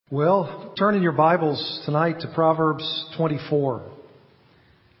Well, turn in your Bibles tonight to Proverbs 24.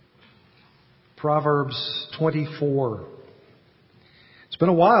 Proverbs 24. It's been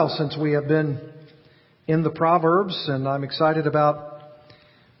a while since we have been in the Proverbs, and I'm excited about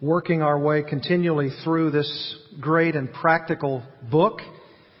working our way continually through this great and practical book.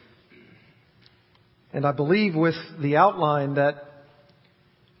 And I believe with the outline that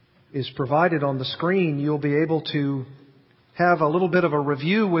is provided on the screen, you'll be able to have a little bit of a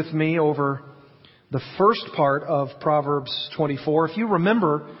review with me over the first part of Proverbs 24. If you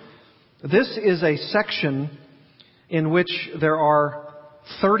remember, this is a section in which there are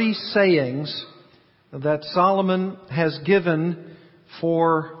 30 sayings that Solomon has given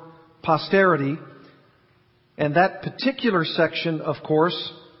for posterity. And that particular section, of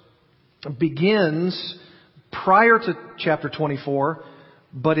course, begins prior to chapter 24,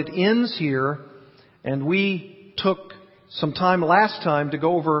 but it ends here, and we took some time last time to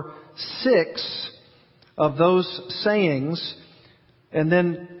go over 6 of those sayings, and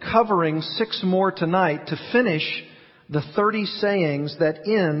then covering 6 more tonight to finish the 30 sayings that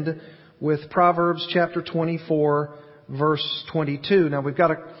end with Proverbs chapter 24, verse 22. Now, we've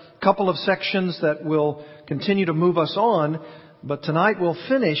got a couple of sections that will continue to move us on, but tonight we'll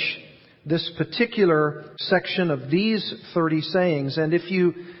finish this particular section of these 30 sayings. And if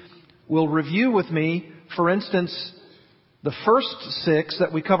you will review with me, for instance, the first 6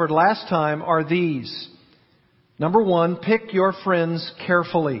 that we covered last time are these. Number 1, pick your friends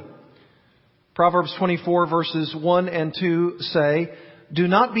carefully. Proverbs 24 verses 1 and 2 say, "Do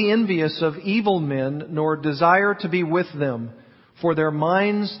not be envious of evil men, nor desire to be with them, for their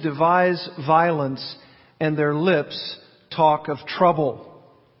minds devise violence, and their lips talk of trouble."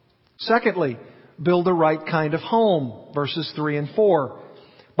 Secondly, build the right kind of home. Verses 3 and 4.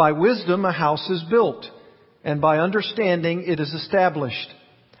 "By wisdom a house is built, and by understanding it is established.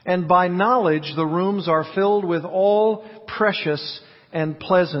 And by knowledge the rooms are filled with all precious and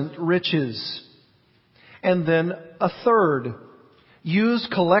pleasant riches." And then a third, use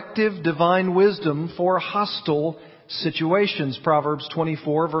collective divine wisdom for hostile situations. Proverbs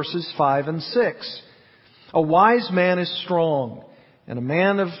 24 verses 5 and 6. "A wise man is strong, and a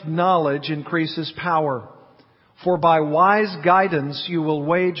man of knowledge increases power. For by wise guidance you will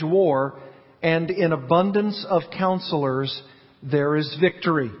wage war, and in abundance of counselors there is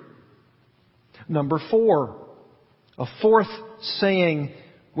victory." Number 4, a fourth saying,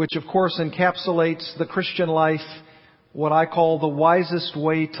 which of course encapsulates the Christian life, what I call the wisest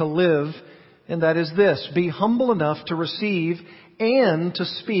way to live, and that is this: be humble enough to receive and to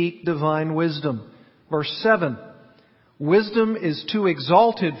speak divine wisdom. Verse 7, "Wisdom is too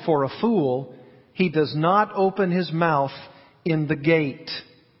exalted for a fool. He does not open his mouth in the gate."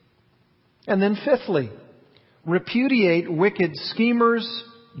 And then fifthly, repudiate wicked schemers,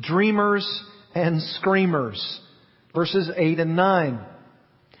 dreamers, and screamers. Verses 8 and 9.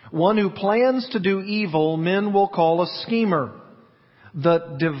 "One who plans to do evil, men will call a schemer. The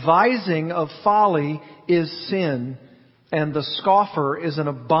devising of folly is sin, and the scoffer is an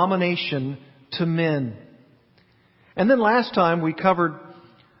abomination to men." And then last time we covered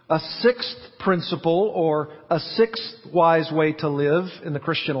a 6th principle, or a 6th wise way to live in the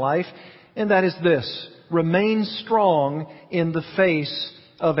Christian life, and that is this: remain strong in the face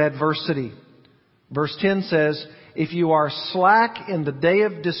of adversity. Verse 10 says, "If you are slack in the day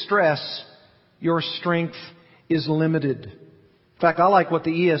of distress, your strength is limited." In fact, I like what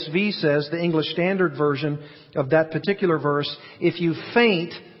the ESV says, the English Standard Version of that particular verse. "If you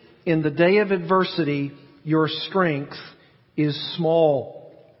faint in the day of adversity, your strength is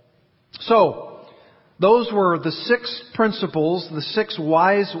small." So, those were the 6 principles, the 6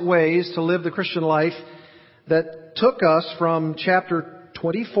 wise ways to live the Christian life that took us from chapter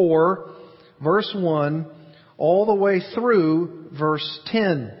 24, verse 1, all the way through verse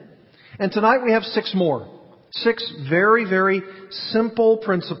 10. And tonight we have 6 more. 6 very, very simple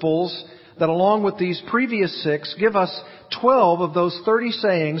principles that, along with these previous 6, give us 12 of those 30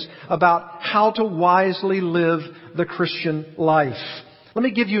 sayings about how to wisely live the Christian life. Let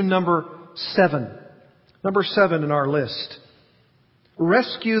me give you number 7. Number 7 in our list.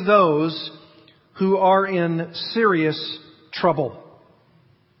 Rescue those who are in serious trouble.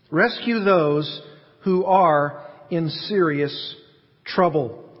 Rescue those who are in serious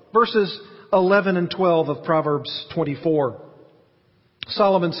trouble. Verses 11 and 12 of Proverbs 24.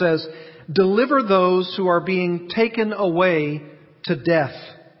 Solomon says, "Deliver those who are being taken away to death,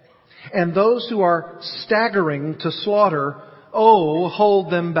 and those who are staggering to slaughter, oh, hold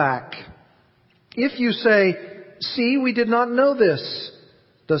them back. If you say, 'See, we did not know this,'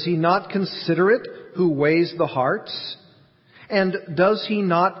 does he not consider it who weighs the hearts? And does He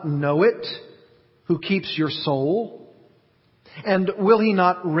not know it, who keeps your soul? And will He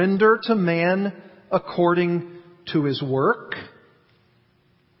not render to man according to his work?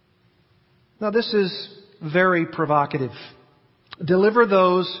 Now this is very provocative. Deliver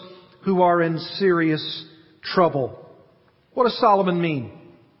those who are in serious trouble. What does Solomon mean?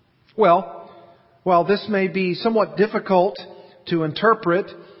 Well, while this may be somewhat difficult to interpret,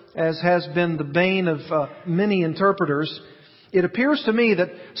 as has been the bane of many interpreters, it appears to me that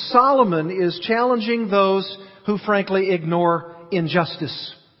Solomon is challenging those who frankly ignore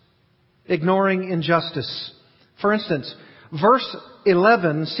injustice. Ignoring injustice. For instance, verse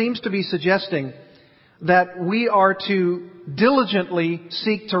 11 seems to be suggesting that we are to diligently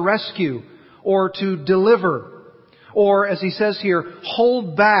seek to rescue or to deliver, or as he says here,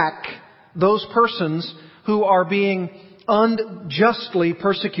 hold back those persons who are being unjustly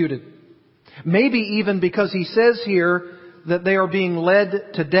persecuted. Maybe even because he says here that they are being led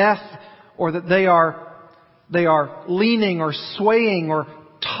to death, or that they are leaning or swaying or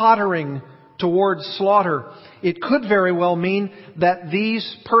tottering towards slaughter. It could very well mean that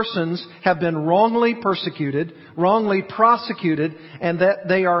these persons have been wrongly persecuted, wrongly prosecuted, and that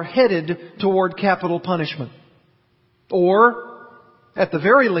they are headed toward capital punishment. Or, at the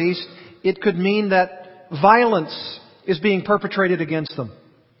very least, it could mean that violence is being perpetrated against them.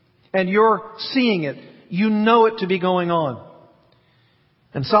 And you're seeing it. You know it to be going on.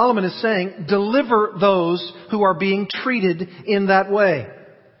 And Solomon is saying, deliver those who are being treated in that way.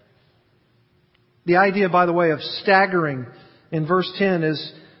 The idea, by the way, of staggering in verse 10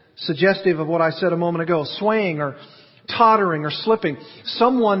 is suggestive of what I said a moment ago. Swaying or tottering or slipping.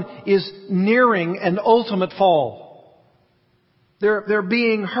 Someone is nearing an ultimate fall. They're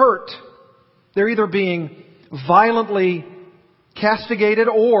being hurt. They're either being violently castigated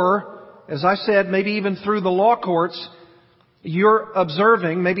or, as I said, maybe even through the law courts, you're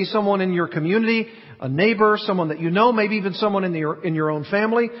observing maybe someone in your community, a neighbor, someone that you know, maybe even someone in your own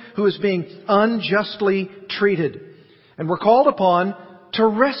family who is being unjustly treated. And we're called upon to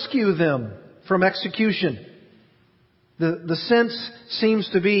rescue them from execution. The sense seems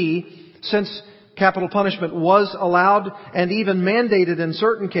to be, since capital punishment was allowed and even mandated in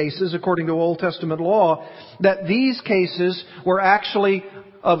certain cases, according to Old Testament law, that these cases were actually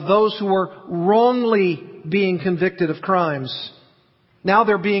of those who were wrongly being convicted of crimes. Now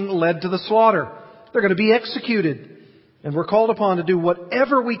they're being led to the slaughter. They're going to be executed. And we're called upon to do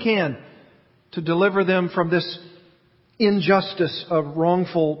whatever we can to deliver them from this injustice of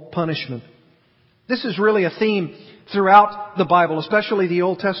wrongful punishment. This is really a theme throughout the Bible, especially the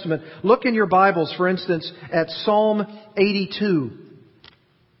Old Testament. Look in your Bibles, for instance, at Psalm 82.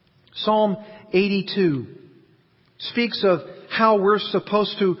 Psalm 82 speaks of how we're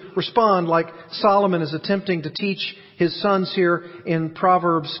supposed to respond, like Solomon is attempting to teach his sons here in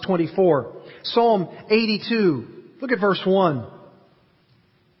Proverbs 24. Psalm 82, look at verse 1.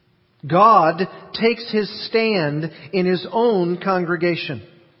 God takes His stand in His own congregation.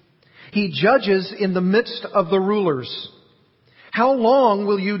 He judges in the midst of the rulers. How long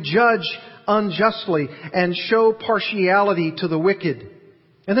will you judge unjustly and show partiality to the wicked?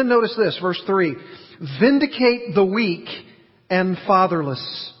 And then notice this, verse 3. Vindicate the weak and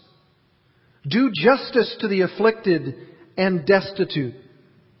fatherless. Do justice to the afflicted and destitute.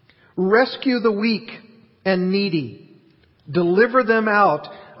 Rescue the weak and needy. Deliver them out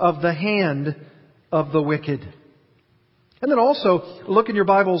of the hand of the wicked. And then also look in your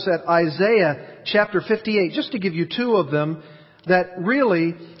Bibles at Isaiah chapter 58, just to give you two of them that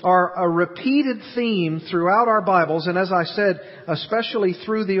really are a repeated theme throughout our Bibles. And as I said, especially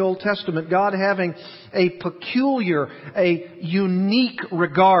through the Old Testament, God having a peculiar, a unique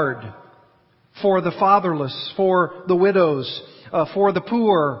regard for the fatherless, for the widows, for the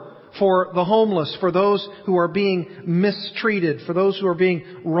poor, for the homeless, for those who are being mistreated, for those who are being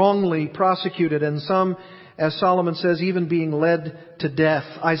wrongly prosecuted, and some, as Solomon says, even being led to death.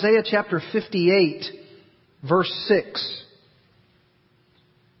 Isaiah chapter 58, verse 6.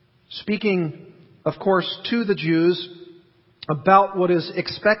 Speaking, of course, to the Jews about what is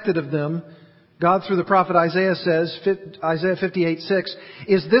expected of them, God through the prophet Isaiah says, Isaiah 58:6,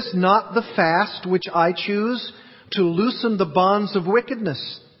 "Is this not the fast which I choose, to loosen the bonds of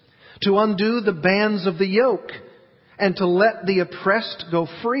wickedness, to undo the bands of the yoke, and to let the oppressed go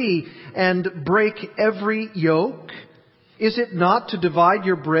free, and break every yoke? Is it not to divide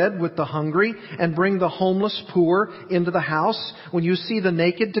your bread with the hungry, and bring the homeless poor into the house, when you see the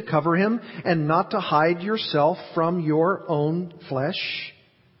naked to cover him, and not to hide yourself from your own flesh?"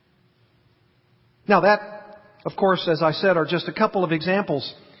 Now that, of course, as I said, are just a couple of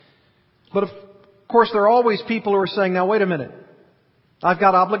examples. But of course, there are always people who are saying, now wait a minute. I've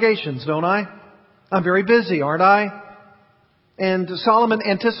got obligations, don't I? I'm very busy, aren't I? And Solomon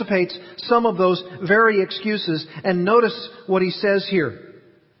anticipates some of those very excuses. And notice what he says here.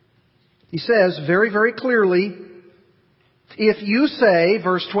 He says very, very clearly, if you say,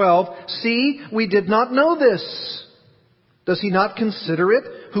 verse 12, see, we did not know this. Does he not consider it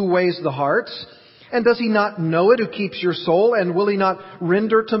who weighs the hearts? And does he not know it who keeps your soul? And will he not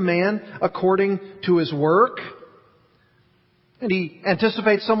render to man according to his work? And he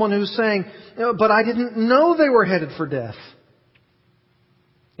anticipates someone who's saying, but I didn't know they were headed for death.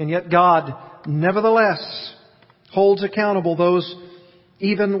 And yet God, nevertheless, holds accountable those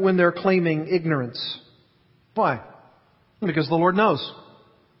even when they're claiming ignorance. Why? Because the Lord knows.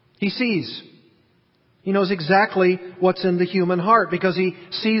 He sees. He knows exactly what's in the human heart because He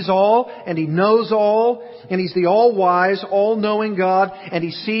sees all and He knows all and He's the all-wise, all-knowing God and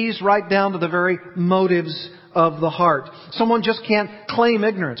He sees right down to the very motives of the heart. Someone just can't claim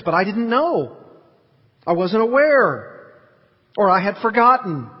ignorance, but I didn't know. I wasn't aware. Or I had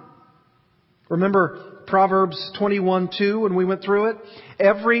forgotten. Remember Proverbs 21:2 when we went through it?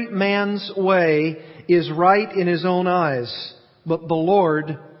 Every man's way is right in his own eyes, but the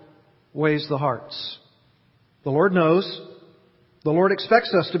Lord weighs the hearts. The Lord knows. The Lord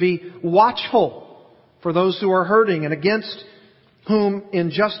expects us to be watchful for those who are hurting and against whom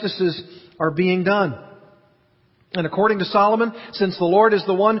injustices are being done. And according to Solomon, since the Lord is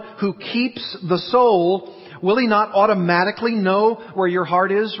the one who keeps the soul, will He not automatically know where your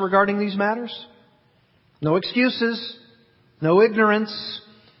heart is regarding these matters? No excuses. No ignorance.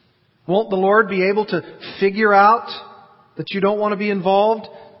 Won't the Lord be able to figure out that you don't want to be involved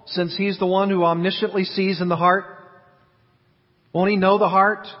since He's the one who omnisciently sees in the heart? Won't He know the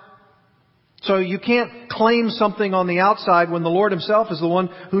heart? So you can't claim something on the outside when the Lord Himself is the one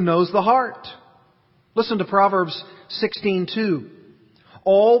who knows the heart. Listen to Proverbs 16:2.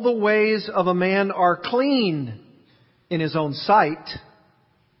 All the ways of a man are clean in his own sight,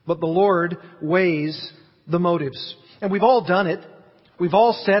 but the Lord weighs the motives. And we've all done it. We've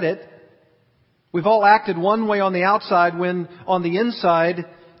all said it. We've all acted one way on the outside when on the inside,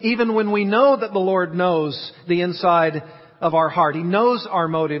 even when we know that the Lord knows the inside of our heart. He knows our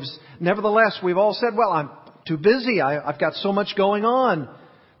motives. Nevertheless, we've all said, well, I'm too busy. I've got so much going on.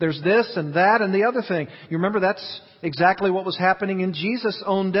 There's this and that and the other thing. You remember that's exactly what was happening in Jesus'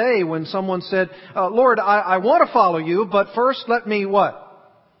 own day when someone said, Lord, I want to follow you, but first let me what?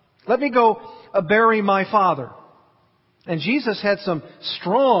 Let me go bury my father. And Jesus had some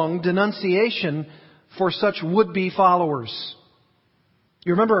strong denunciation for such would-be followers.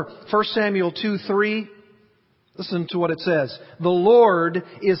 You remember 1 Samuel 2:3? Listen to what it says. The Lord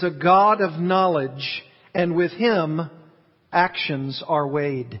is a God of knowledge, and with Him actions are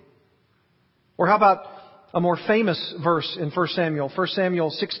weighed. Or how about a more famous verse in 1 Samuel? 1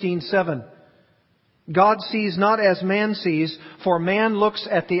 Samuel 16:7. God sees not as man sees, for man looks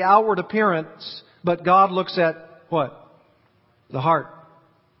at the outward appearance, but God looks at what? The heart.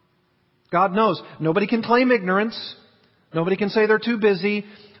 God knows. Nobody can claim ignorance. Nobody can say they're too busy.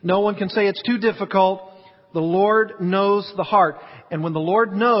 No one can say it's too difficult. The Lord knows the heart. And when the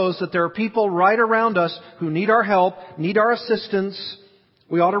Lord knows that there are people right around us who need our help, need our assistance,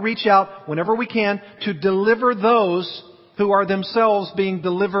 we ought to reach out whenever we can to deliver those who are themselves being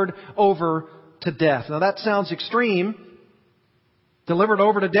delivered over to death. Now that sounds extreme. Delivered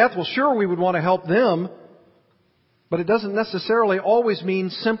over to death, well sure we would want to help them. But it doesn't necessarily always mean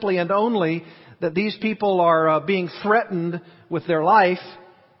simply and only that these people are being threatened with their life.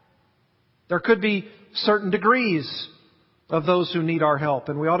 There could be certain degrees of those who need our help,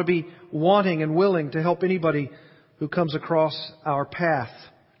 and we ought to be wanting and willing to help anybody who comes across our path.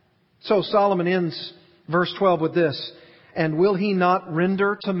 So Solomon ends verse 12 with this, and will he not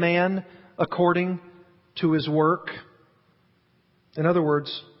render to man according to his work? In other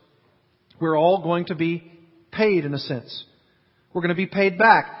words, we're all going to be paid in a sense. We're going to be paid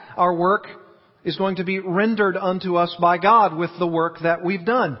back. Our work is going to be rendered unto us by God with the work that we've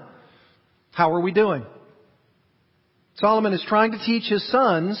done. How are we doing? Solomon is trying to teach his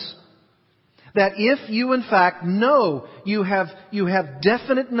sons that if you in fact know you have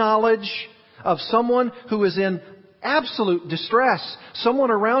definite knowledge of someone who is in absolute distress,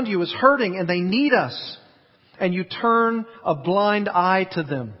 someone around you is hurting and they need us, and you turn a blind eye to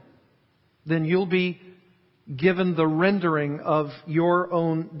them, then you'll be given the rendering of your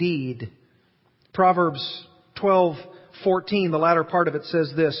own deed. Proverbs 12:14, the latter part of it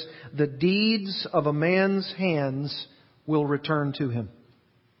says this, the deeds of a man's hands will return to him.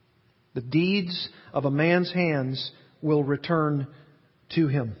 The deeds of a man's hands will return to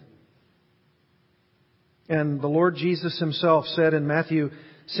him. And the Lord Jesus Himself said in Matthew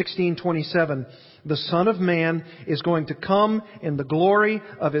 16:27, the Son of Man is going to come in the glory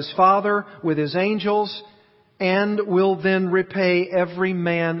of His Father with His angels, and will then repay every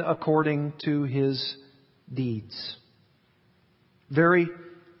man according to his deeds. Very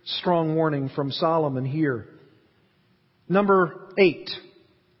strong warning from Solomon here. Number 8.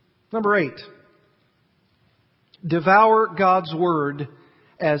 Devour God's Word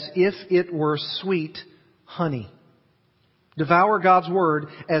as if it were sweet honey. Devour God's Word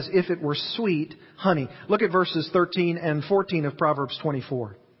as if it were sweet honey. Look at verses 13 and 14 of Proverbs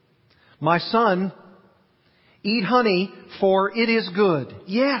 24. My son, eat honey, for it is good.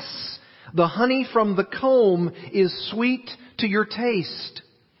 Yes, the honey from the comb is sweet to your taste.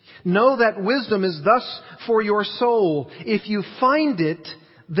 Know that wisdom is thus for your soul. If you find it,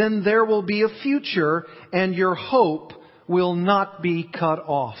 then there will be a future, and your hope will not be cut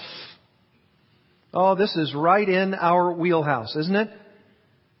off. Oh, this is right in our wheelhouse, isn't it?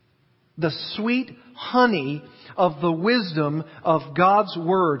 The sweet honey of the wisdom of God's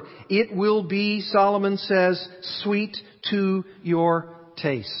Word. It will be, Solomon says, sweet to your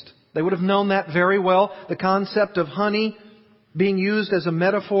taste. They would have known that very well. The concept of honey being used as a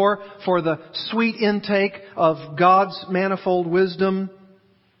metaphor for the sweet intake of God's manifold wisdom.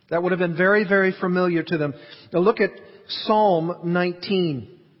 That would have been very, very familiar to them. Now look at Psalm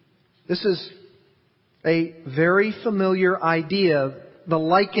 19. This is a very familiar idea, the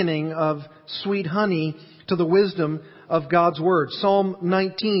likening of sweet honey to the wisdom of God's Word. Psalm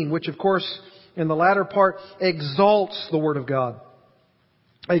 19, which of course in the latter part exalts the Word of God.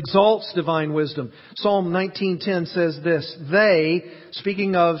 Exalts divine wisdom. Psalm 19:10 says this, they,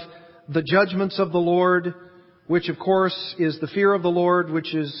 speaking of the judgments of the Lord, which of course is the fear of the Lord,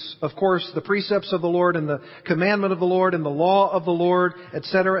 which is of course the precepts of the Lord and the commandment of the Lord and the law of the Lord,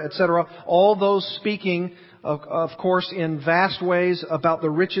 etc., etc. All those speaking, of course, in vast ways about the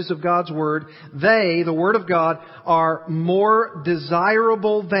riches of God's Word. They, the Word of God, are more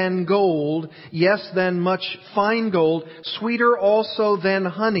desirable than gold, yes, than much fine gold, sweeter also than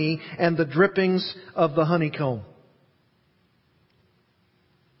honey and the drippings of the honeycomb.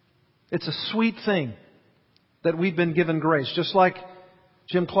 It's a sweet thing that we've been given grace. Just like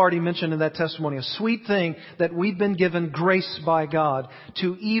Jim Clardy mentioned in that testimony, a sweet thing that we've been given grace by God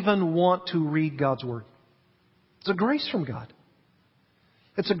to even want to read God's Word. It's a grace from God.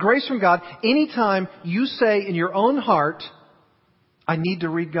 It's a grace from God. Anytime you say in your own heart, I need to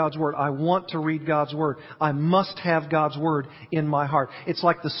read God's Word. I want to read God's Word. I must have God's Word in my heart. It's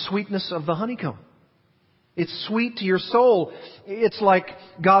like the sweetness of the honeycomb. It's sweet to your soul. It's like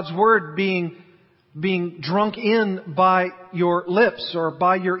God's Word being drunk in by your lips or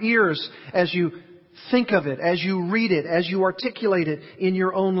by your ears as you think of it, as you read it, as you articulate it in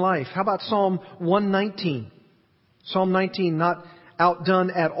your own life. How about Psalm 119? Psalm 19 not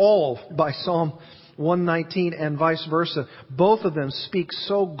outdone at all by Psalm 119 and vice versa. Both of them speak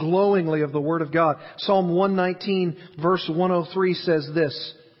so glowingly of the Word of God. Psalm 119 verse 103 says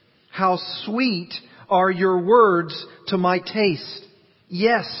this, how sweet are your words to my taste.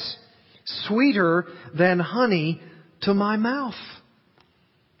 Yes, sweeter than honey to my mouth.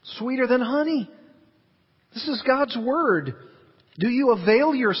 Sweeter than honey. This is God's Word. Do you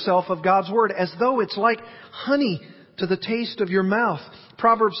avail yourself of God's Word as though it's like honey to the taste of your mouth?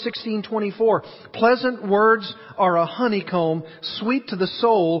 Proverbs 16:24. Pleasant words are a honeycomb, sweet to the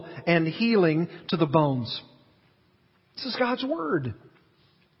soul and healing to the bones. This is God's Word.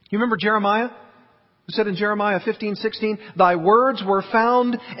 You remember Jeremiah? Who said in Jeremiah 15:16, thy words were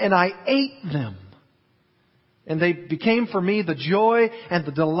found and I ate them. And they became for me the joy and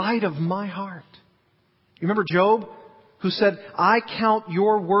the delight of my heart. You remember Job? Who said, I count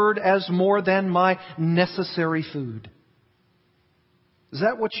your word as more than my necessary food. Is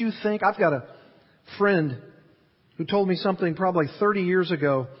that what you think? I've got a friend who told me something probably 30 years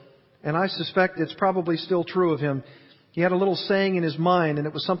ago, and I suspect it's probably still true of him. He had a little saying in his mind, and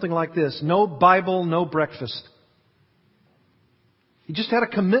it was something like this, no Bible, no breakfast. He just had a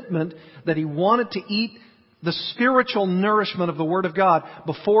commitment that he wanted to eat the spiritual nourishment of the Word of God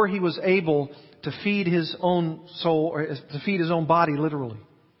before he was able to feed his own soul, or to feed his own body, literally.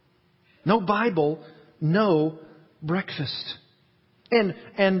 No Bible, no breakfast. And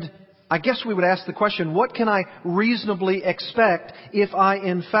I guess we would ask the question, what can I reasonably expect if I,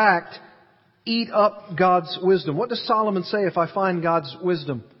 in fact, eat up God's wisdom? What does Solomon say if I find God's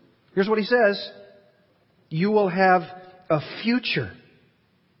wisdom? Here's what he says. You will have a future.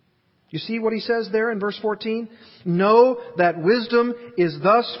 You see what he says there in verse 14? Know that wisdom is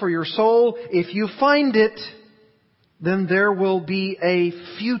thus for your soul. If you find it, then there will be a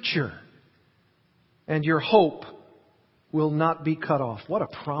future. and your hope will not be cut off. What a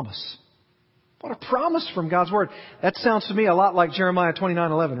promise. What a promise from God's Word. That sounds to me a lot like Jeremiah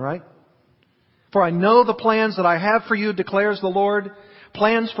 29:11, right? For I know the plans that I have for you, declares the Lord,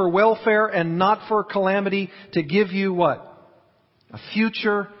 plans for welfare and not for calamity, to give you what? A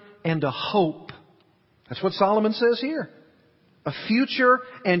future and a hope. That's what Solomon says here. A future,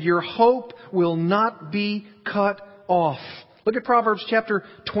 and your hope will not be cut off. Look at Proverbs chapter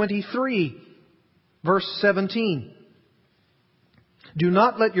 23, verse 17. Do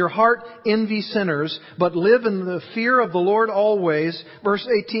not let your heart envy sinners, but live in the fear of the Lord always. Verse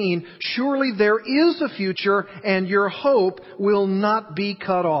 18, surely there is a future, and your hope will not be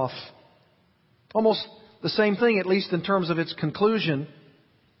cut off. Almost the same thing, at least in terms of its conclusion.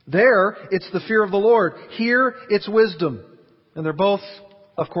 There, it's the fear of the Lord. Here, it's wisdom. And they're both,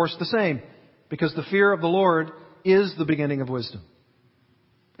 of course, the same, because the fear of the Lord is the beginning of wisdom.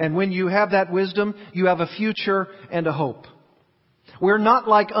 And when you have that wisdom, you have a future and a hope. We're not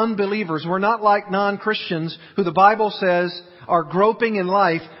like unbelievers. We're not like non-Christians who the Bible says are groping in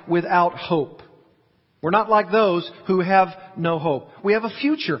life without hope. We're not like those who have no hope. We have a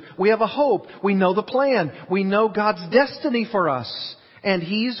future. We have a hope. We know the plan. We know God's destiny for us. And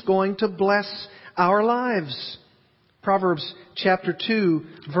He's going to bless our lives. Proverbs chapter 2,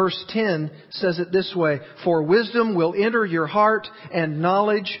 verse 10 says it this way, for wisdom will enter your heart, and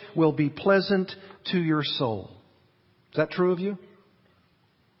knowledge will be pleasant to your soul. Is that true of you?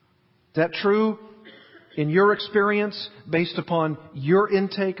 Is that true in your experience based upon your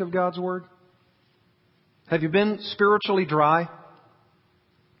intake of God's Word? Have you been spiritually dry?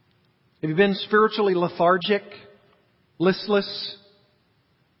 Have you been spiritually lethargic, listless?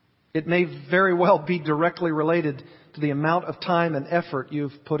 It may very well be directly related to the amount of time and effort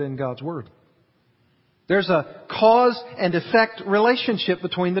you've put in God's Word. There's a cause and effect relationship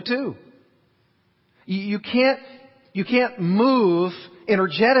between the two. You can't move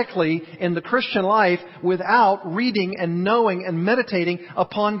energetically in the Christian life without reading and knowing and meditating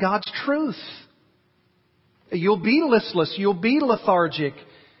upon God's truth. You'll be listless, you'll be lethargic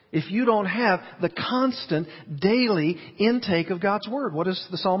if you don't have the constant daily intake of God's Word. What does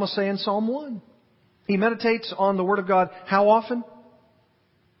the psalmist say in Psalm 1? He meditates on the Word of God how often?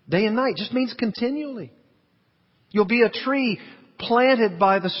 Day and night. Just means continually. You'll be a tree planted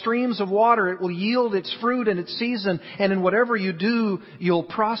by the streams of water. It will yield its fruit in its season, and in whatever you do, you'll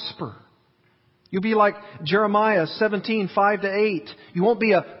prosper. You'll be like Jeremiah 17:5-8. You won't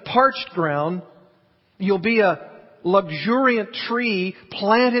be a parched ground. You'll be a luxuriant tree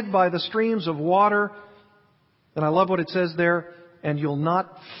planted by the streams of water. And I love what it says there, and you'll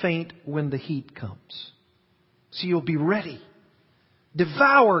not faint when the heat comes. So you'll be ready.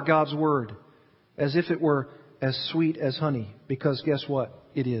 Devour God's Word as if it were as sweet as honey. Because guess what?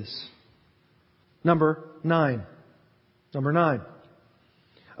 It is. Number 9.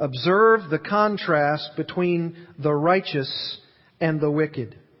 Observe the contrast between the righteous and the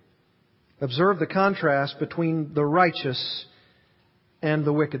wicked. Observe the contrast between the righteous and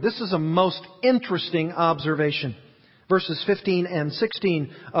the wicked. This is a most interesting observation. Verses 15 and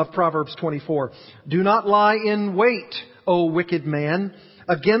 16 of Proverbs 24. Do not lie in wait, O wicked man,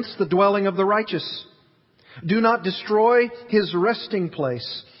 against the dwelling of the righteous. Do not destroy his resting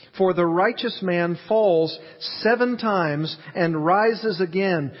place, for the righteous man falls 7 times and rises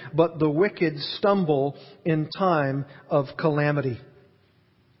again, but the wicked stumble in time of calamity.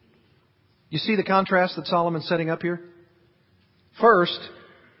 You see the contrast that Solomon's setting up here? First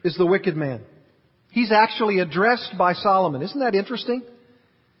is the wicked man. He's actually addressed by Solomon. Isn't that interesting?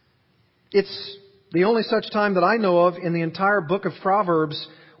 It's the only such time that I know of in the entire book of Proverbs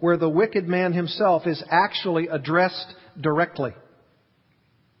where the wicked man himself is actually addressed directly.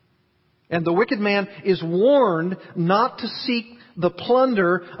 And the wicked man is warned not to seek the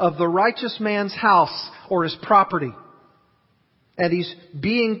plunder of the righteous man's house or his property. And he's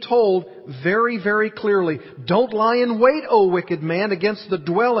being told very, very clearly, don't lie in wait, O wicked man, against the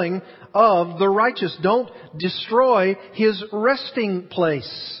dwelling of the righteous. Don't destroy his resting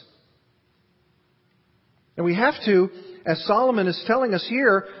place. And we have to, as Solomon is telling us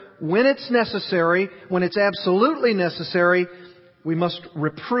here, when it's necessary, when it's absolutely necessary, we must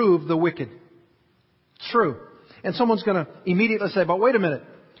reprove the wicked. It's true. And someone's going to immediately say, but wait a minute.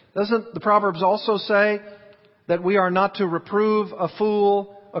 Doesn't the Proverbs also say that we are not to reprove a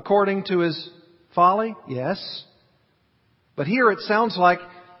fool according to his folly? Yes. But here it sounds like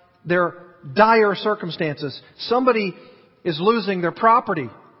there are dire circumstances. Somebody is losing their property.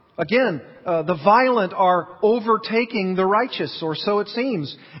 Again, the violent are overtaking the righteous, or so it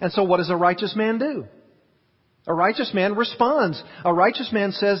seems. And so what does a righteous man do? A righteous man responds. A righteous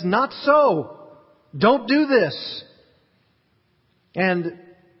man says, not so. Don't do this. And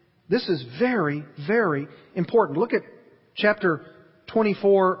this is very, very important. Look at chapter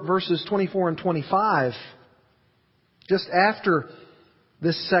 24, verses 24 and 25. Just after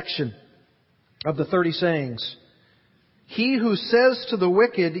this section of the 30 sayings. He who says to the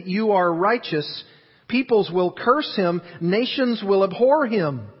wicked, you are righteous, peoples will curse him, nations will abhor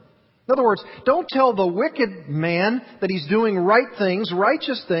him. In other words, don't tell the wicked man that he's doing right things,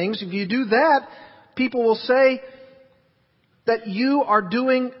 righteous things. If you do that, people will say that you are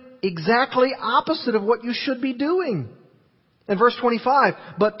doing exactly opposite of what you should be doing. In verse 25,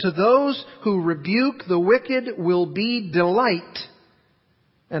 but to those who rebuke the wicked will be delight,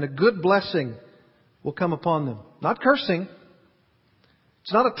 and a good blessing will come upon them. Not cursing.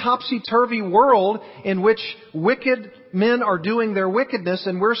 It's not a topsy-turvy world in which wicked men are doing their wickedness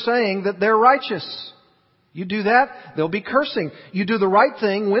and we're saying that they're righteous. You do that, there'll be cursing. You do the right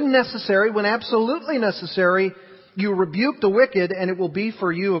thing when necessary, when absolutely necessary. You rebuke the wicked and it will be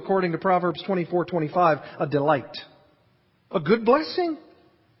for you, according to Proverbs 24:25, a delight. A good blessing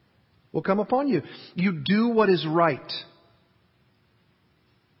will come upon you. You do what is right.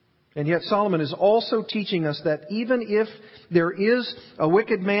 And yet Solomon is also teaching us that even if there is a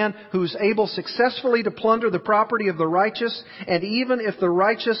wicked man who's able successfully to plunder the property of the righteous, and even if the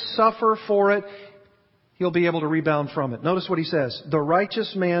righteous suffer for it, he'll be able to rebound from it. Notice what he says. The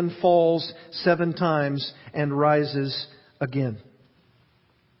righteous man falls 7 times and rises again.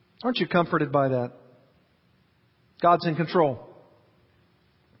 Aren't you comforted by that? God's in control.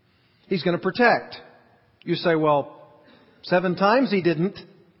 He's going to protect. You say, well, 7 times he didn't.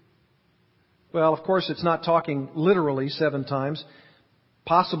 Well, of course, it's not talking literally 7 times.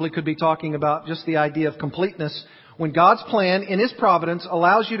 Possibly could be talking about just the idea of completeness. When God's plan in His providence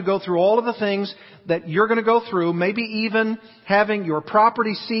allows you to go through all of the things that you're going to go through, maybe even having your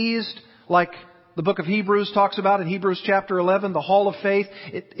property seized, like the book of Hebrews talks about in Hebrews chapter 11, the hall of faith.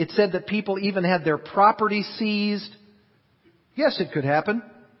 It said that people even had their property seized. Yes, it could happen.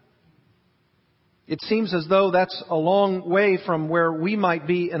 It seems as though that's a long way from where we might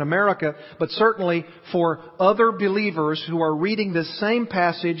be in America, but certainly for other believers who are reading this same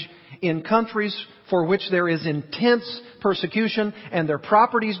passage in countries for which there is intense persecution and their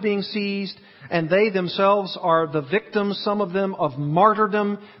properties being seized, and they themselves are the victims, some of them, of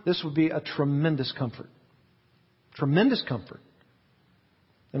martyrdom, this would be a tremendous comfort. Tremendous comfort.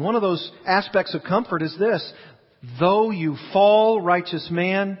 And one of those aspects of comfort is this: though you fall, righteous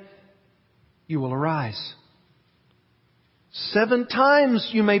man, you will arise. 7 times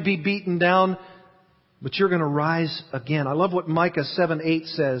you may be beaten down, but you're going to rise again. I love what Micah 7:8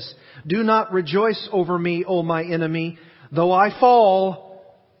 says. Do not rejoice over me, O my enemy. Though I fall,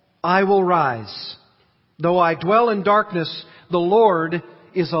 I will rise. Though I dwell in darkness, the Lord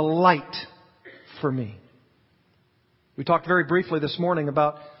is a light for me. We talked very briefly this morning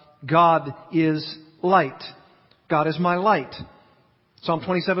about God is light. God is my light. Psalm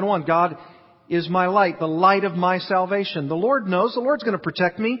 27:1, God is my light, the light of my salvation. The Lord knows the Lord's going to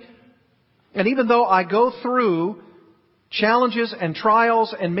protect me. And even though I go through challenges and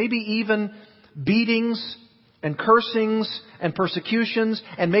trials and maybe even beatings and cursings and persecutions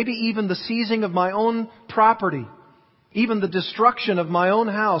and maybe even the seizing of my own property, even the destruction of my own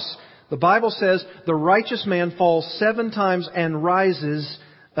house, the Bible says the righteous man falls 7 times and rises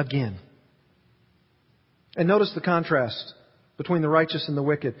again. And notice the contrast between the righteous and the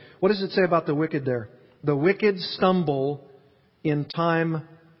wicked. What does it say about the wicked there? The wicked stumble in time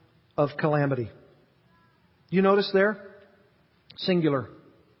of calamity. You notice there? Singular.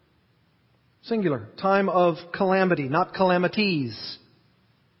 Singular. Time of calamity, not calamities.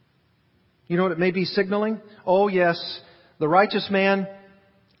 You know what it may be signaling? Oh yes, the righteous man,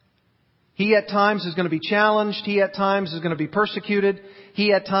 he at times is going to be challenged. He at times is going to be persecuted.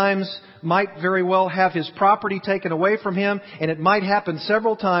 He at times might very well have his property taken away from him, and it might happen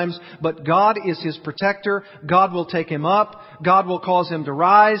several times, but God is his protector. God will take him up. God will cause him to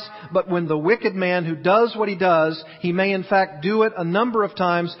rise. But when the wicked man who does what he does, he may in fact do it a number of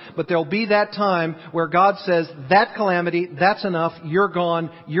times, but there'll be that time where God says, that calamity, that's enough, you're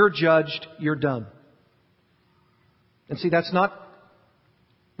gone, you're judged, you're done. And see, that's not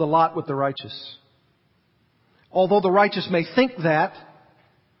the lot with the righteous. Although the righteous may think that,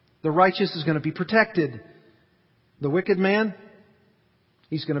 the righteous is going to be protected. The wicked man,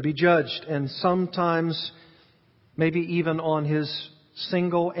 he's going to be judged. And sometimes, maybe even on his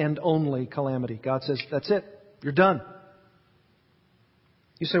single and only calamity. God says, that's it. You're done.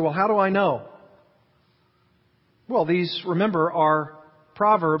 You say, well, how do I know? Well, these, remember, are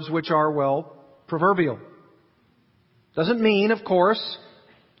proverbs which are, well, proverbial. Doesn't mean, of course,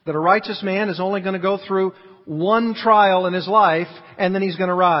 That a righteous man is only going to go through one trial in his life and then he's going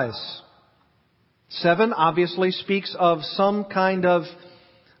to rise. 7 obviously speaks of some kind of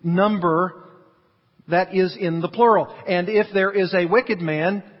number that is in the plural. And if there is a wicked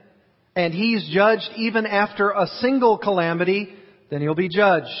man and he's judged even after a single calamity, then he'll be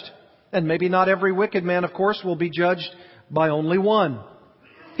judged. And maybe not every wicked man, of course, will be judged by only one.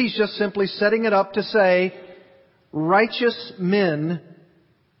 He's just simply setting it up to say, righteous men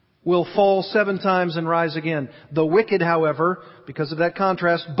will fall 7 times and rise again. The wicked, however, because of that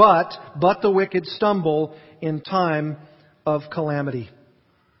contrast, but the wicked stumble in time of calamity.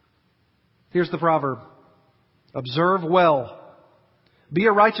 Here's the proverb. Observe well. Be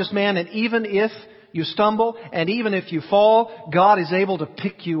a righteous man, and even if you stumble, and even if you fall, God is able to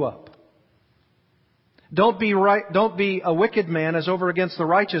pick you up. Don't be a wicked man as over against the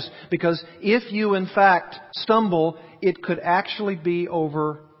righteous, because if you in fact stumble, it could actually be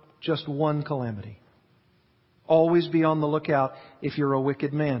over just one calamity. Always be on the lookout if you're a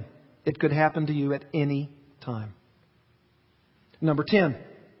wicked man. It could happen to you at any time. Number 10.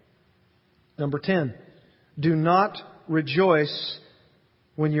 Do not rejoice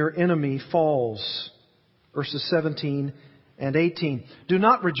when your enemy falls. Verses 17 and 18. Do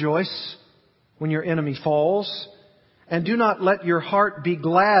not rejoice when your enemy falls, and do not let your heart be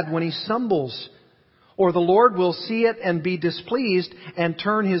glad when he stumbles, or the Lord will see it and be displeased and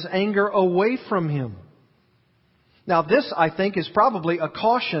turn His anger away from him. Now this, I think, is probably a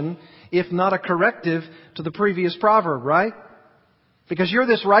caution, if not a corrective, to the previous proverb, right? Because you're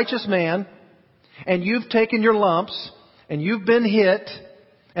this righteous man, and you've taken your lumps, and you've been hit,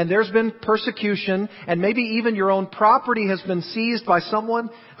 and there's been persecution, and maybe even your own property has been seized by someone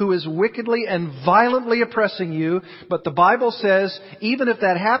who is wickedly and violently oppressing you. But the Bible says, even if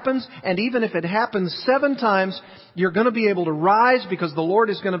that happens, and even if it happens 7 times, you're going to be able to rise, because the Lord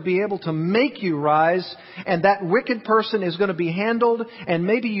is going to be able to make you rise, and that wicked person is going to be handled. And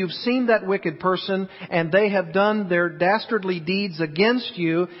maybe you've seen that wicked person, and they have done their dastardly deeds against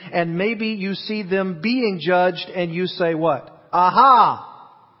you, and maybe you see them being judged, and you say what? Aha!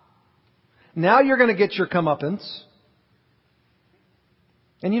 Now you're going to get your comeuppance.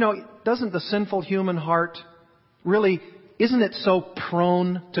 And doesn't the sinful human heart really, isn't it so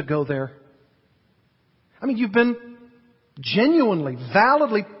prone to go there? I mean, you've been genuinely,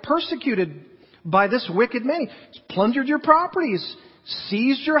 validly persecuted by this wicked man. He's plundered your properties,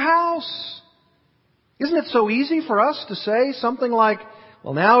 seized your house. Isn't it so easy for us to say something like,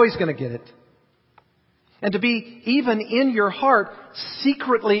 well, now he's going to get it? And to be, even in your heart,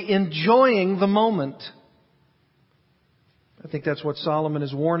 secretly enjoying the moment. I think that's what Solomon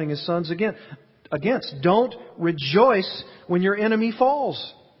is warning his sons against. Don't rejoice when your enemy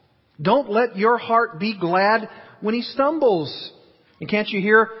falls. Don't let your heart be glad when he stumbles. And can't you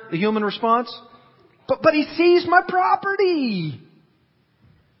hear the human response? But he seized my property.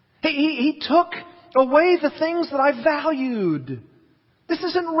 He took away the things that I valued. This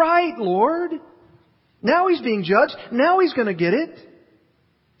isn't right, Lord. Now he's being judged. Now he's going to get it.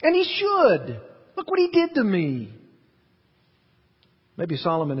 And he should. Look what he did to me. Maybe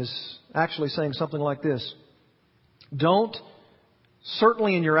Solomon is actually saying something like this. Don't,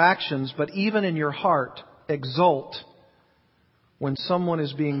 certainly in your actions, but even in your heart, exult when someone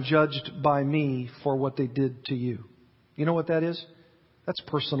is being judged by me for what they did to you. You know what that is? That's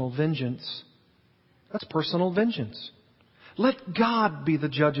personal vengeance. That's personal vengeance. Let God be the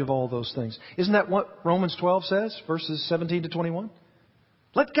judge of all those things. Isn't that what Romans 12 says, verses 17 to 21?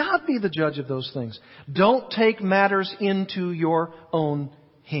 Let God be the judge of those things. Don't take matters into your own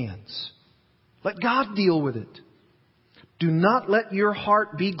hands. Let God deal with it. Do not let your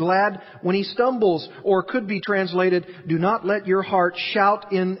heart be glad when he stumbles, or could be translated, do not let your heart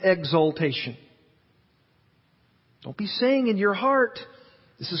shout in exultation. Don't be saying in your heart,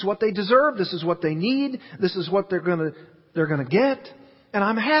 this is what they deserve, this is what they need, this is what they're going to get, and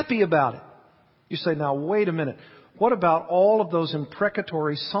I'm happy about it. You say, now wait a minute. What about all of those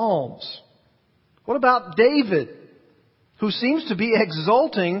imprecatory psalms? What about David, who seems to be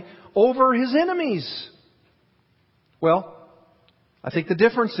exulting over his enemies? Well, I think the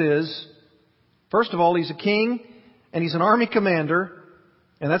difference is, first of all, he's a king and he's an army commander,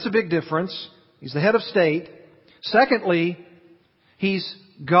 and that's a big difference. He's the head of state. Secondly, he's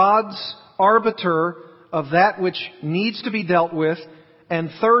God's arbiter of that which needs to be dealt with. And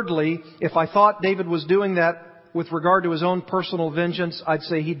thirdly, if I thought David was doing that with regard to his own personal vengeance, I'd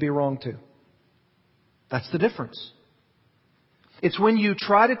say he'd be wrong too. That's the difference. It's when you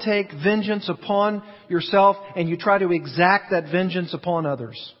try to take vengeance upon yourself and you try to exact that vengeance upon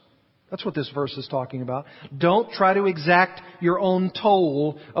others. That's what this verse is talking about. Don't try to exact your own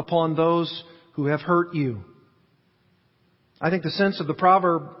toll upon those who have hurt you. I think the sense of the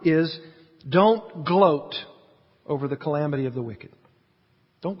proverb is, don't gloat over the calamity of the wicked.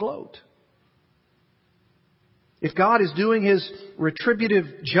 Don't gloat. If God is doing His retributive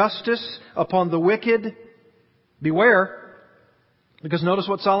justice upon the wicked, beware. Because notice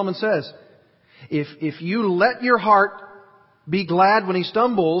what Solomon says. If you let your heart be glad when he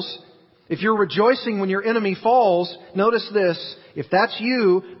stumbles, if you're rejoicing when your enemy falls, notice this. If that's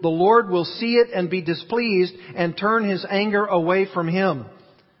you, the Lord will see it and be displeased and turn His anger away from him.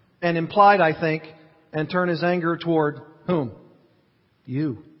 And implied, I think, and turn His anger toward whom?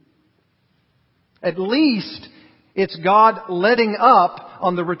 You. At least it's God letting up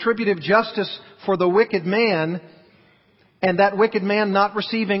on the retributive justice for the wicked man, and that wicked man not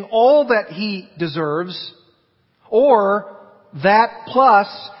receiving all that he deserves, or that plus,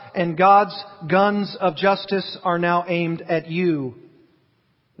 and God's guns of justice are now aimed at you.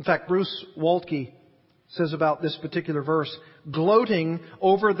 In fact, Bruce Waltke says about this particular verse, gloating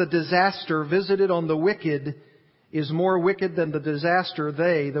over the disaster visited on the wicked is more wicked than the disaster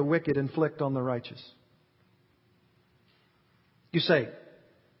they, the wicked, inflict on the righteous. You say,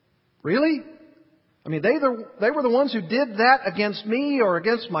 really? I mean, they were the ones who did that against me or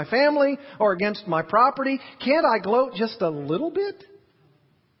against my family or against my property. Can't I gloat just a little bit?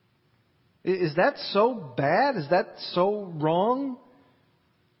 Is that so bad? Is that so wrong?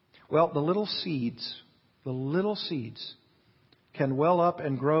 Well, the little seeds can well up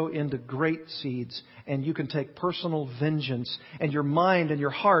and grow into great seeds, and you can take personal vengeance, and your mind and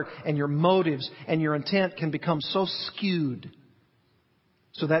your heart and your motives and your intent can become so skewed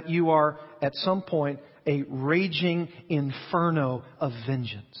so that you are at some point a raging inferno of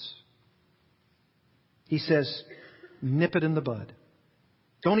vengeance. He says, nip it in the bud.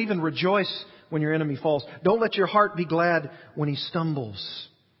 Don't even rejoice when your enemy falls. Don't let your heart be glad when he stumbles.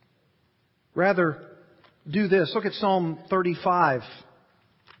 Rather, do this. Look at Psalm 35.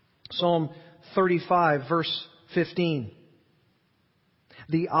 Psalm 35, verse 15.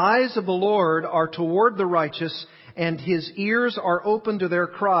 The eyes of the Lord are toward the righteous, and His ears are open to their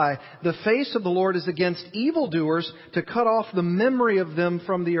cry. The face of the Lord is against evildoers, to cut off the memory of them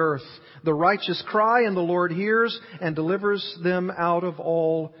from the earth. The righteous cry, and the Lord hears and delivers them out of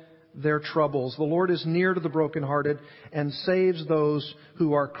all their troubles. The Lord is near to the brokenhearted and saves those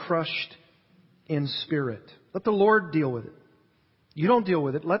who are crushed in spirit. Let the Lord deal with it. You don't deal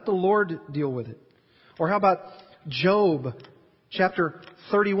with it. Let the Lord deal with it. Or how about Job chapter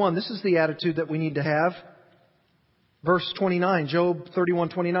 31? This is the attitude that we need to have. Verse 29, Job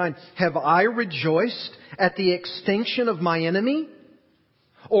 31:29. Have I rejoiced at the extinction of my enemy,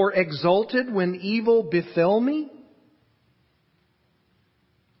 or exulted when evil befell me?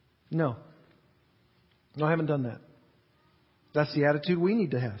 No, I haven't done that. That's the attitude we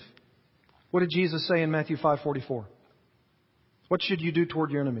need to have. What did Jesus say in Matthew 5:44? What should you do toward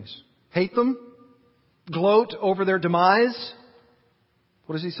your enemies? Hate them? Gloat over their demise?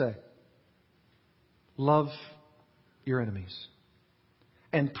 What does He say? Love your enemies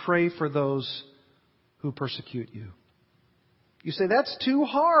and pray for those who persecute you. You say, that's too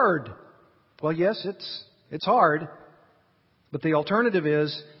hard. Well, yes, it's hard. But the alternative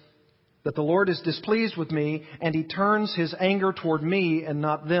is that the Lord is displeased with me and He turns His anger toward me and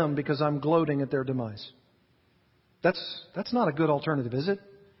not them because I'm gloating at their demise. That's not a good alternative, is it?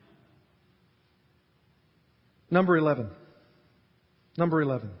 Number 11.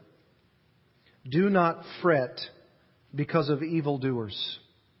 Do not fret because of evildoers.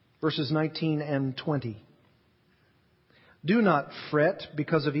 Verses 19 and 20. Do not fret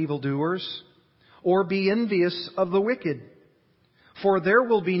because of evildoers, or be envious of the wicked. For there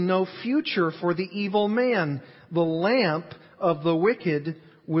will be no future for the evil man. The lamp of the wicked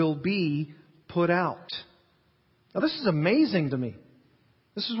will be put out. Now this is amazing to me.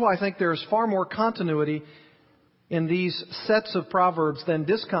 This is why I think there is far more continuity in these sets of Proverbs than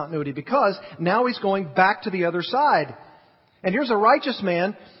discontinuity, because now he's going back to the other side. And here's a righteous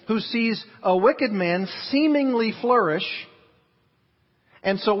man who sees a wicked man seemingly flourish.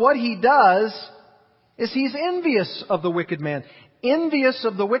 And so what he does is he's envious of the wicked man, envious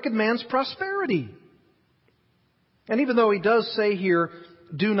of the wicked man's prosperity. And even though he does say here,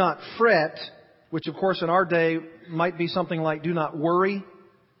 do not fret, which of course in our day might be something like do not worry,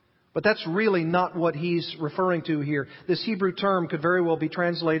 but that's really not what he's referring to here. This Hebrew term could very well be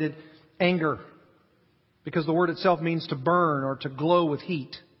translated anger, because the word itself means to burn or to glow with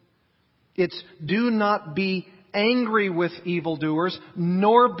heat. It's do not be angry with evildoers,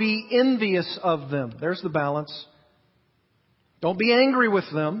 nor be envious of them. There's the balance. Don't be angry with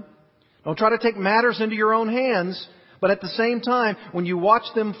them. Don't try to take matters into your own hands. But at the same time, when you watch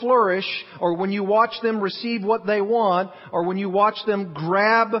them flourish, or when you watch them receive what they want, or when you watch them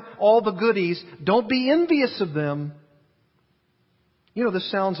grab all the goodies, don't be envious of them. You know, this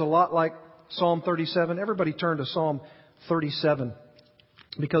sounds a lot like Psalm 37. Everybody turn to Psalm 37.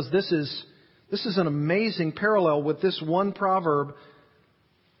 Because this is an amazing parallel with this one proverb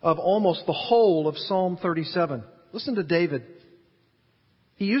of almost the whole of Psalm 37. Listen to David.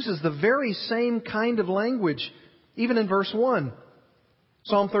 He uses the very same kind of language, even in verse 1.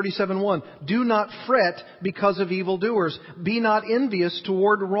 Psalm 37:1. Do not fret because of evildoers. Be not envious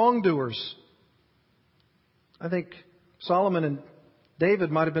toward wrongdoers. I think Solomon and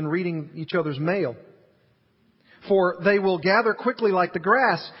David might have been reading each other's mail. For they will gather quickly like the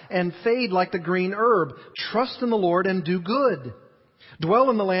grass and fade like the green herb. Trust in the Lord and do good.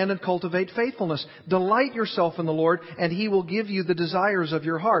 Dwell in the land and cultivate faithfulness. Delight yourself in the Lord, and He will give you the desires of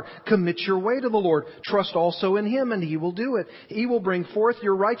your heart. Commit your way to the Lord. Trust also in Him, and He will do it. He will bring forth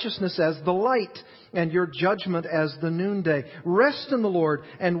your righteousness as the light, and your judgment as the noonday. Rest in the Lord,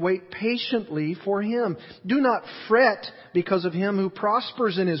 and wait patiently for Him. Do not fret because of him who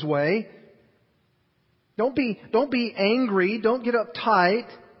prospers in his way. Don't be angry. Don't get uptight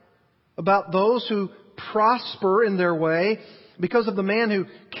about those who prosper in their way, because of the man who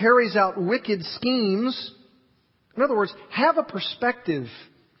carries out wicked schemes. In other words, have a perspective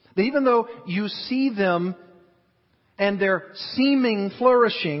that even though you see them and they're seeming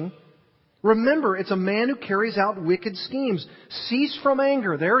flourishing, remember it's a man who carries out wicked schemes. Cease from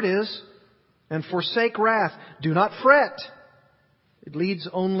anger, there it is, and forsake wrath. Do not fret. It leads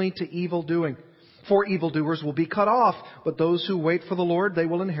only to evil doing. For evildoers will be cut off, but those who wait for the Lord, they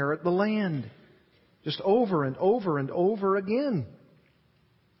will inherit the land. Just over and over and over again.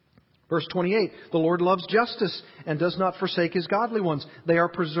 Verse 28, the Lord loves justice and does not forsake His godly ones. They are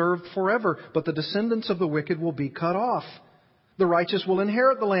preserved forever, but the descendants of the wicked will be cut off. The righteous will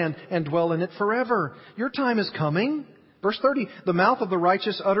inherit the land and dwell in it forever. Your time is coming. Verse 30, the mouth of the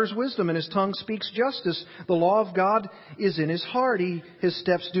righteous utters wisdom, and his tongue speaks justice. The law of God is in his heart. His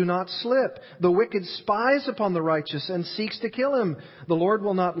steps do not slip. The wicked spies upon the righteous and seeks to kill him. The Lord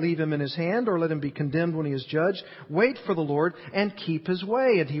will not leave him in his hand, or let him be condemned when he is judged. Wait for the Lord and keep His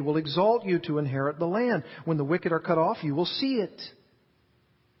way, and He will exalt you to inherit the land. When the wicked are cut off, you will see it.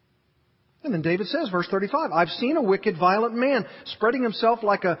 And then David says, verse 35, I've seen a wicked, violent man spreading himself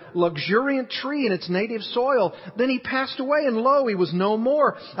like a luxuriant tree in its native soil. Then he passed away, and lo, he was no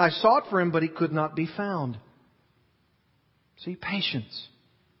more. I sought for him, but he could not be found. See, patience,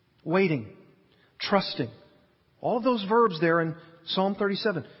 waiting, trusting. All of those verbs there in Psalm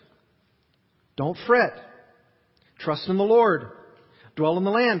 37. Don't fret. Trust in the Lord. Dwell in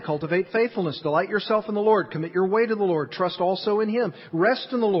the land, cultivate faithfulness, delight yourself in the Lord, commit your way to the Lord, trust also in Him, rest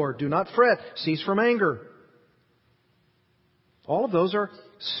in the Lord, do not fret, cease from anger. All of those are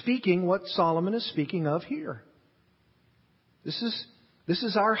speaking what Solomon is speaking of here. This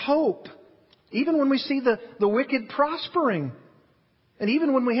is our hope. Even when we see the wicked prospering, and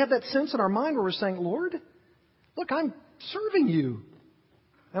even when we have that sense in our mind where we're saying, Lord, look, I'm serving You.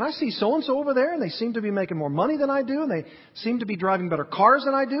 And I see so-and-so over there, and they seem to be making more money than I do, and they seem to be driving better cars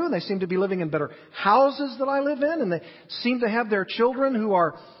than I do, and they seem to be living in better houses than I live in, and they seem to have their children who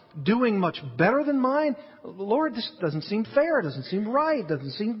are doing much better than mine. Lord, this doesn't seem fair. It doesn't seem right. It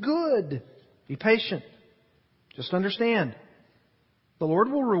doesn't seem good. Be patient. Just understand. The Lord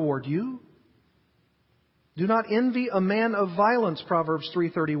will reward you. Do not envy a man of violence, Proverbs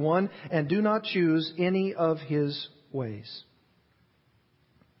 3:31, and do not choose any of his ways.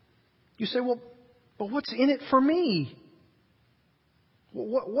 You say, well, but what's in it for me?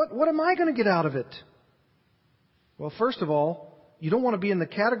 What am I going to get out of it? Well, first of all, you don't want to be in the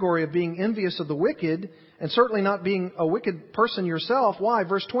category of being envious of the wicked, and certainly not being a wicked person yourself. Why?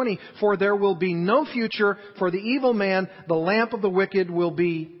 Verse 20, for there will be no future for the evil man. The lamp of the wicked will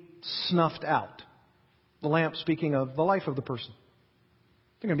be snuffed out. The lamp speaking of the life of the person.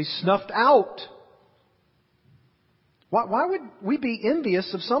 They're going to be snuffed out. Why would we be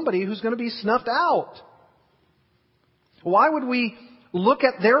envious of somebody who's going to be snuffed out? Why would we look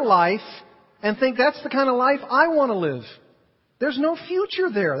at their life and think that's the kind of life I want to live? There's no future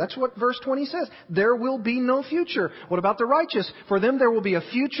there. That's what verse 20 says. There will be no future. What about the righteous? For them there will be a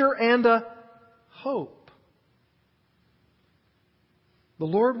future and a hope. The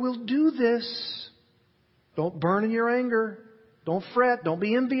Lord will do this. Don't burn in your anger. Don't fret. Don't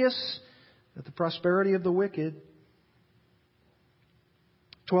be envious at the prosperity of the wicked.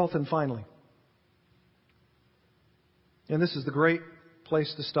 12th and finally, and this is the great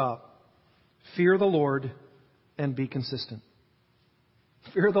place to stop, fear the Lord and be consistent.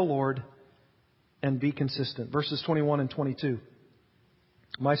 Fear the Lord and be consistent. Verses 21 and 22.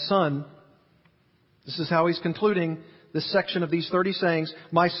 My son, this is how he's concluding this section of these 30 sayings.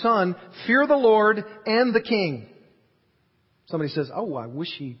 My son, fear the Lord and the king. Somebody says, oh, I wish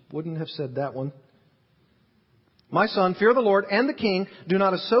he wouldn't have said that one. My son, fear the Lord and the king. Do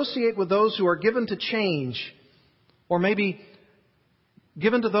not associate with those who are given to change, or maybe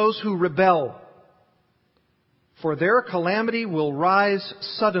given to those who rebel. For their calamity will rise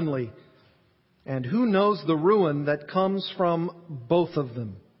suddenly, and who knows the ruin that comes from both of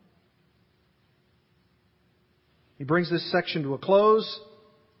them. He brings this section to a close,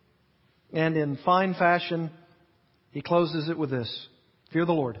 and in fine fashion, he closes it with this. Fear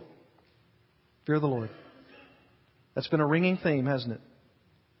the Lord. Fear the Lord. That's been a ringing theme, hasn't it?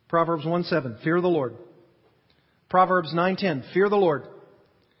 Proverbs 1:7, fear the Lord. Proverbs 9:10, fear the Lord.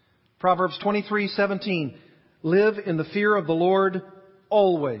 Proverbs 23:17, live in the fear of the Lord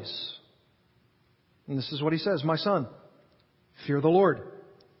always. And this is what he says, my son, fear the Lord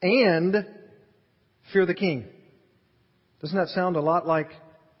and fear the king. Doesn't that sound a lot like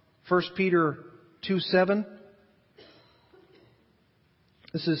 1 Peter 2:7?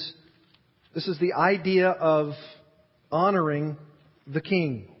 This is the idea of honoring the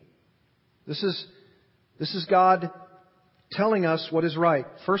king. This is God telling us what is right.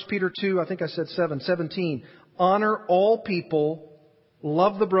 1 Peter 2, I think I said 17. Honor all people,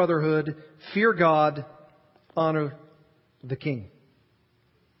 love the brotherhood, fear God, honor the king.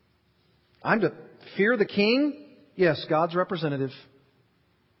 I'm to fear the king? Yes, God's representative.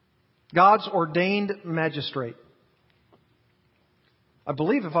 God's ordained magistrate. I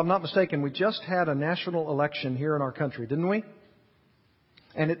believe, if I'm not mistaken, we just had a national election here in our country, didn't we?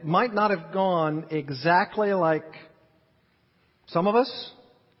 And it might not have gone exactly like some of us,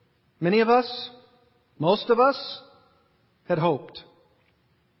 many of us, most of us had hoped.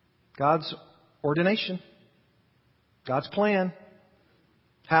 God's ordination. God's plan.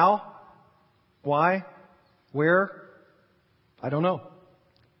 How? Why? Where? I don't know.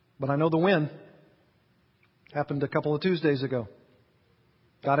 But I know the when. Happened a couple of Tuesdays ago.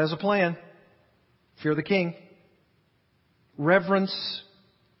 God has a plan. Fear the king. Reverence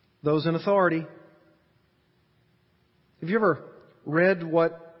those in authority. Have you ever read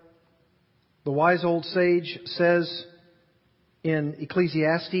what the wise old sage says in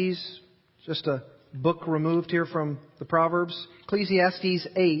Ecclesiastes? Just a book removed here from the Proverbs. Ecclesiastes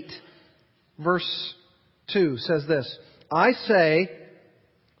 8, verse 2 says this. I say,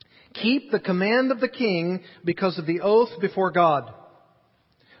 keep the command of the king because of the oath before God.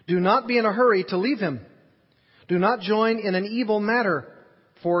 Do not be in a hurry to leave him. Do not join in an evil matter,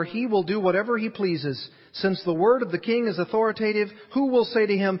 for he will do whatever he pleases. Since the word of the king is authoritative, who will say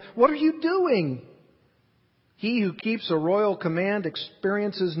to him, what are you doing? He who keeps a royal command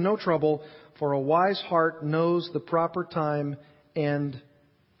experiences no trouble, for a wise heart knows the proper time and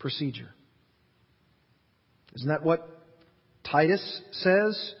procedure. Isn't that what Titus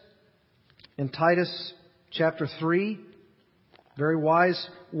says in Titus chapter 3? Very wise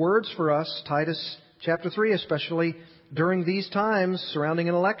words for us. Titus chapter 3 especially. During these times surrounding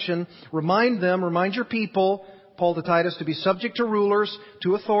an election, remind your people, Paul to Titus, to be subject to rulers,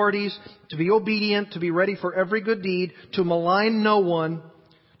 to authorities, to be obedient, to be ready for every good deed, to malign no one,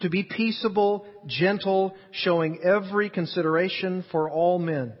 to be peaceable, gentle, showing every consideration for all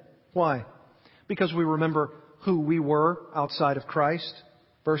men. Why? Because we remember who we were outside of Christ.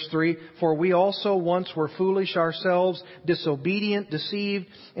 Verse 3, for we also once were foolish ourselves, disobedient, deceived,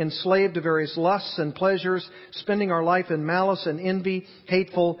 enslaved to various lusts and pleasures, spending our life in malice and envy,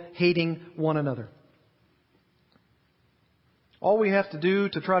 hateful, hating one another. All we have to do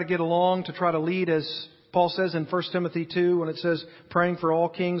to try to get along, to try to lead, as Paul says in 1 Timothy 2, when it says praying for all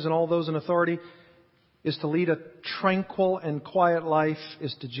kings and all those in authority, is to lead a tranquil and quiet life,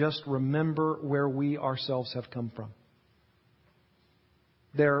 is to just remember where we ourselves have come from.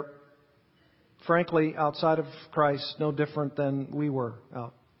 They're, frankly, outside of Christ, no different than we were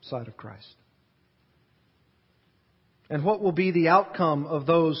outside of Christ. And what will be the outcome of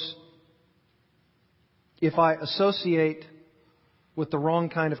those if I associate with the wrong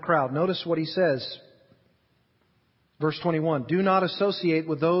kind of crowd? Notice what he says. Verse 21, do not associate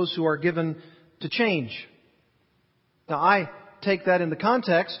with those who are given to change. Now, I take that in the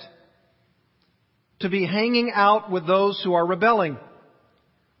context to be hanging out with those who are rebelling.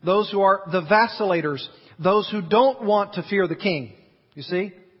 Those who are the vacillators. Those who don't want to fear the king. You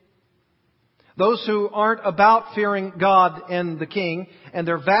see? Those who aren't about fearing God and the king, and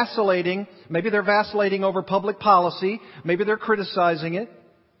they're vacillating. Maybe they're vacillating over public policy. Maybe they're criticizing it.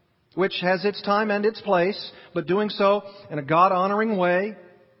 which has its time and its place, but doing so in a God-honoring way.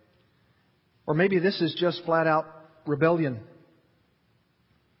 Or maybe this is just flat out rebellion.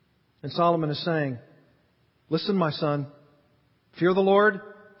 And Solomon is saying, listen, my son, fear the Lord,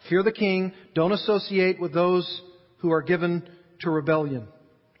 fear the king, don't associate with those who are given to rebellion.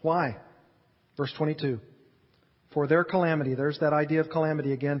 Why? Verse 22. For their calamity, there's that idea of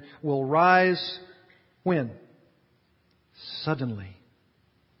calamity again, will rise when? Suddenly.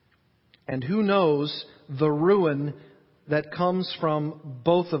 And who knows the ruin that comes from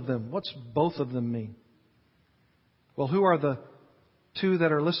both of them? What's both of them mean? Well, who are the two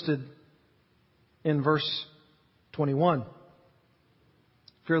that are listed in verse 21?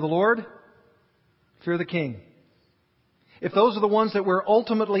 Fear the Lord, fear the king. If those are the ones that we're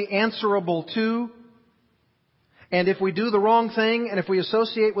ultimately answerable to, and if we do the wrong thing, and if we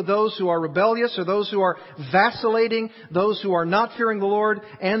associate with those who are rebellious or those who are vacillating, those who are not fearing the Lord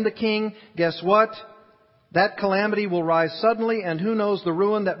and the king, guess what? That calamity will rise suddenly, and who knows the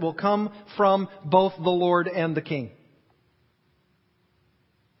ruin that will come from both the Lord and the king.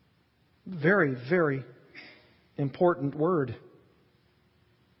 Very, very important word,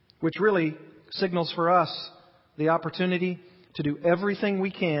 which really signals for us the opportunity to do everything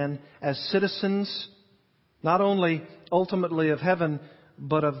we can as citizens, not only ultimately of heaven,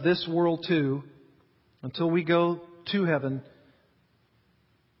 but of this world too, until we go to heaven,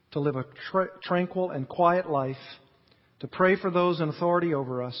 to live a tranquil and quiet life, to pray for those in authority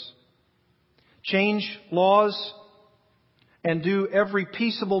over us, change laws, and do every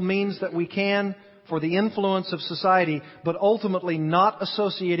peaceable means that we can for the influence of society, but ultimately not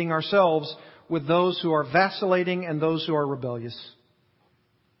associating ourselves with those who are vacillating and those who are rebellious.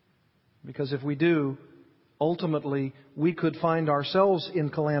 Because if we do, ultimately we could find ourselves in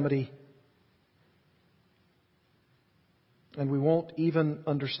calamity. And we won't even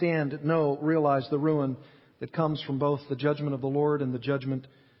realize the ruin that comes from both the judgment of the Lord and the judgment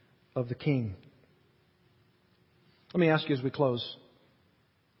of the King. Let me ask you as we close.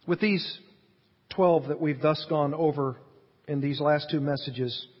 With these 12 that we've thus gone over in these last two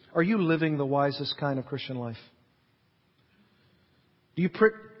messages, are you living the wisest kind of Christian life? Do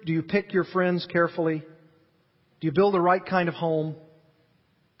you pick your friends carefully? Do you build the right kind of home?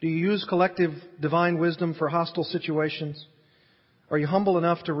 Do you use collective divine wisdom for hostile situations? Are you humble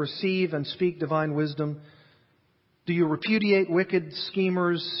enough to receive and speak divine wisdom? Do you repudiate wicked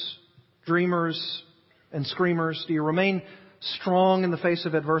schemers, dreamers, and screamers? Do you remain strong in the face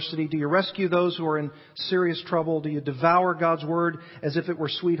of adversity? Do you rescue those who are in serious trouble? Do you devour God's Word as if it were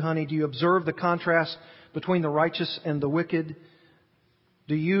sweet honey? Do you observe the contrast between the righteous and the wicked?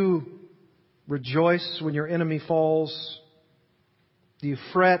 Do you rejoice when your enemy falls? Do you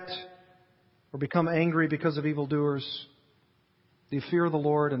fret or become angry because of evildoers? Do you fear the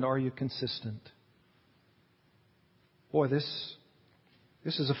Lord, and are you consistent? Boy, this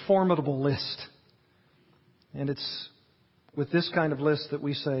is a formidable list. And it's with this kind of list that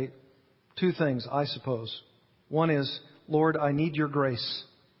we say two things, I suppose. One is, Lord, I need your grace.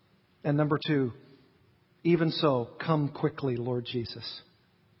 And number two, even so, come quickly, Lord Jesus.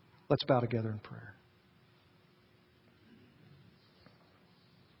 Let's bow together in prayer.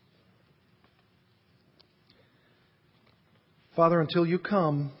 Father, until you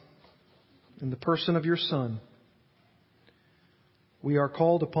come in the person of your Son, we are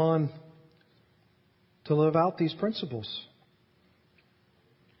called upon to live out these principles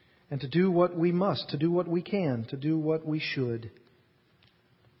and to do what we must, to do what we can, to do what we should.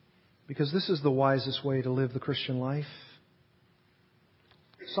 Because this is the wisest way to live the Christian life.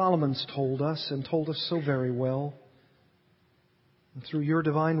 Solomon's told us, and told us so very well. And through your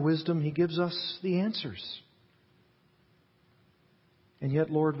divine wisdom, he gives us the answers. And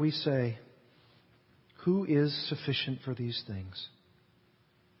yet, Lord, we say, who is sufficient for these things?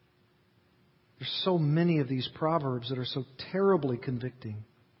 There's so many of these proverbs that are so terribly convicting.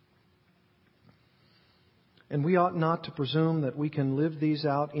 And we ought not to presume that we can live these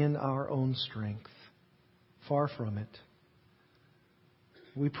out in our own strength. Far from it.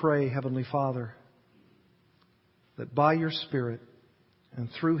 We pray, Heavenly Father, that by your Spirit and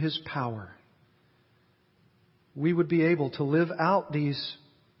through His power, we would be able to live out these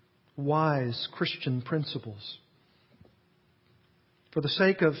wise Christian principles for the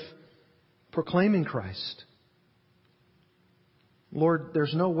sake of proclaiming Christ. Lord,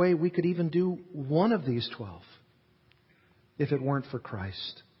 there's no way we could even do one of these 12 if it weren't for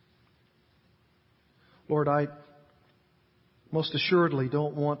Christ. Lord, I most assuredly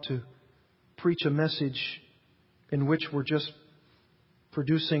don't want to preach a message in which we're just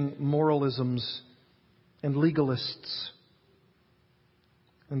producing moralisms and legalists.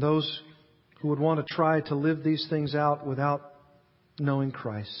 and those who would want to try to live these things out without knowing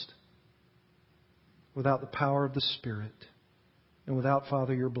Christ, without the power of the Spirit, and without,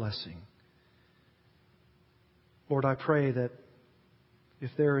 Father, your blessing. Lord, I pray that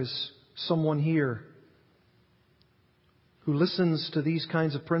if there is someone here who listens to these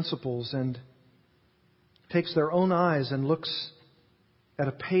kinds of principles and takes their own eyes and looks at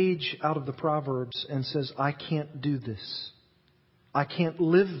a page out of the Proverbs and says, I can't do this. I can't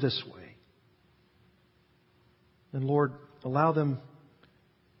live this way. And Lord, allow them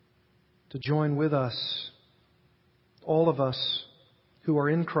to join with us, all of us who are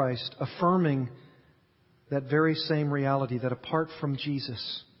in Christ, affirming that very same reality, that apart from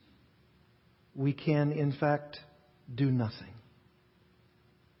Jesus, we can, in fact, do nothing.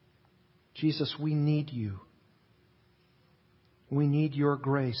 Jesus, we need you. We need your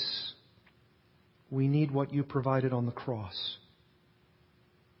grace. We need what you provided on the cross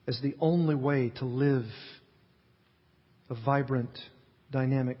as the only way to live a vibrant,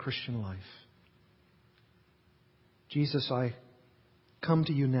 dynamic Christian life. Jesus, I come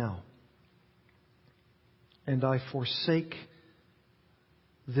to you now, and I forsake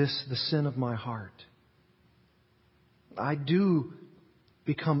this, the sin of my heart. I do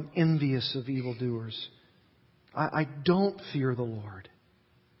become envious of evildoers. I don't fear the Lord.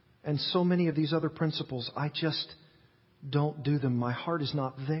 And so many of these other principles, I just don't do them. My heart is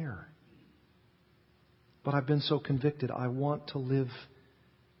not there. But I've been so convicted. I want to live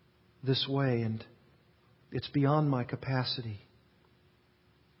this way, and it's beyond my capacity.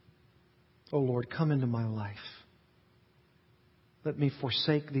 Oh Lord, come into my life. Let me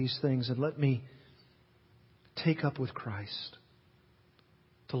forsake these things and let me take up with Christ,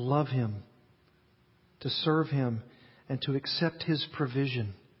 to love Him, to serve Him, and to accept His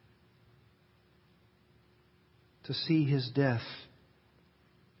provision, to see His death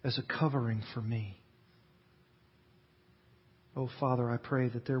as a covering for me. Oh, Father, I pray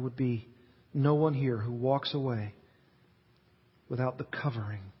that there would be no one here who walks away without the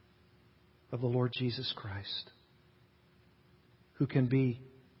covering of the Lord Jesus Christ, who can be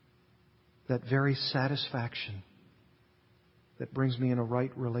that very satisfaction that brings me in a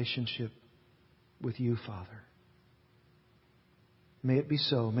right relationship with you, Father. May it be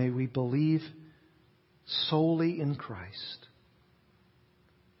so. May we believe solely in Christ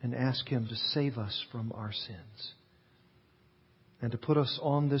and ask Him to save us from our sins and to put us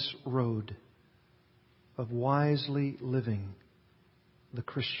on this road of wisely living the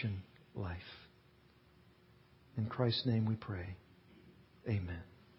Christian life. In Christ's name we pray. Amen.